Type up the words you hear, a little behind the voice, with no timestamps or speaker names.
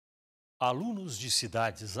Alunos de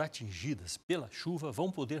cidades atingidas pela chuva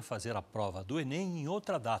vão poder fazer a prova do Enem em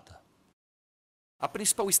outra data. A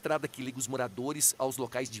principal estrada que liga os moradores aos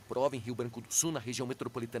locais de prova em Rio Branco do Sul, na região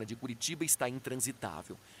metropolitana de Curitiba, está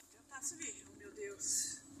intransitável. Meu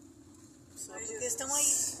Deus. Só porque estão aí.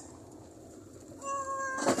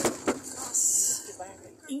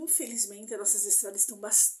 Infelizmente, as nossas estradas estão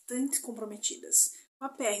bastante comprometidas. A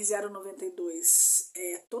PR-092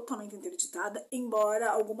 é totalmente interditada, embora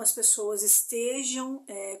algumas pessoas estejam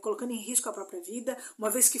colocando em risco a própria vida, uma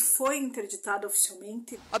vez que foi interditada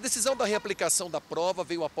oficialmente. A decisão da reaplicação da prova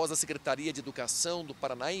veio após a Secretaria de Educação do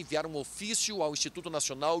Paraná enviar um ofício ao Instituto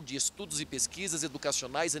Nacional de Estudos e Pesquisas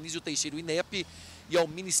Educacionais Anísio Teixeira, INEP, e ao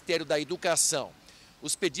Ministério da Educação.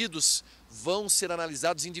 Os pedidos vão ser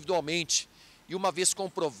analisados individualmente. E uma vez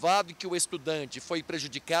comprovado que o estudante foi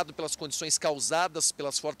prejudicado pelas condições causadas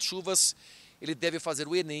pelas fortes chuvas, ele deve fazer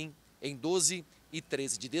o Enem em 12 e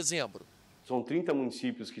 13 de dezembro. São 30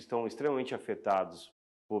 municípios que estão extremamente afetados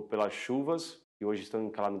pelas chuvas, que hoje estão em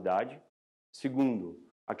calamidade. Segundo,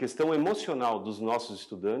 a questão emocional dos nossos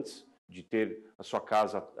estudantes, de ter a sua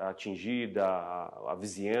casa atingida, a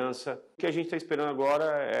vizinhança. O que a gente está esperando agora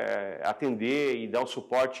é atender e dar o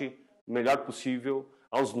suporte melhor possível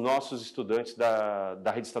aos nossos estudantes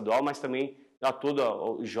da rede estadual, mas também a todos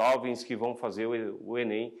os jovens que vão fazer o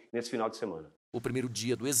Enem nesse final de semana. O primeiro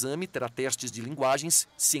dia do exame terá testes de linguagens,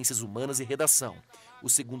 ciências humanas e redação. O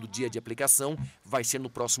segundo dia de aplicação vai ser no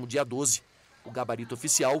próximo dia 12. O gabarito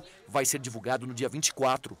oficial vai ser divulgado no dia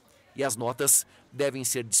 24 e as notas devem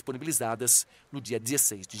ser disponibilizadas no dia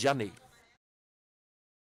 16 de janeiro.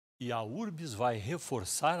 E a URBS vai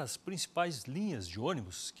reforçar as principais linhas de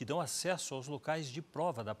ônibus que dão acesso aos locais de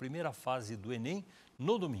prova da primeira fase do Enem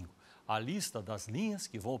no domingo. A lista das linhas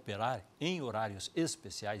que vão operar em horários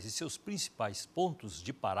especiais e seus principais pontos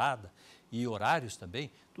de parada e horários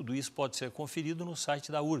também, tudo isso pode ser conferido no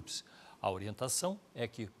site da URBS. A orientação é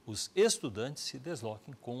que os estudantes se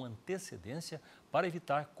desloquem com antecedência para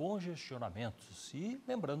evitar congestionamentos. E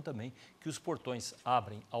lembrando também que os portões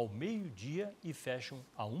abrem ao meio-dia e fecham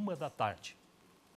à 1 da tarde.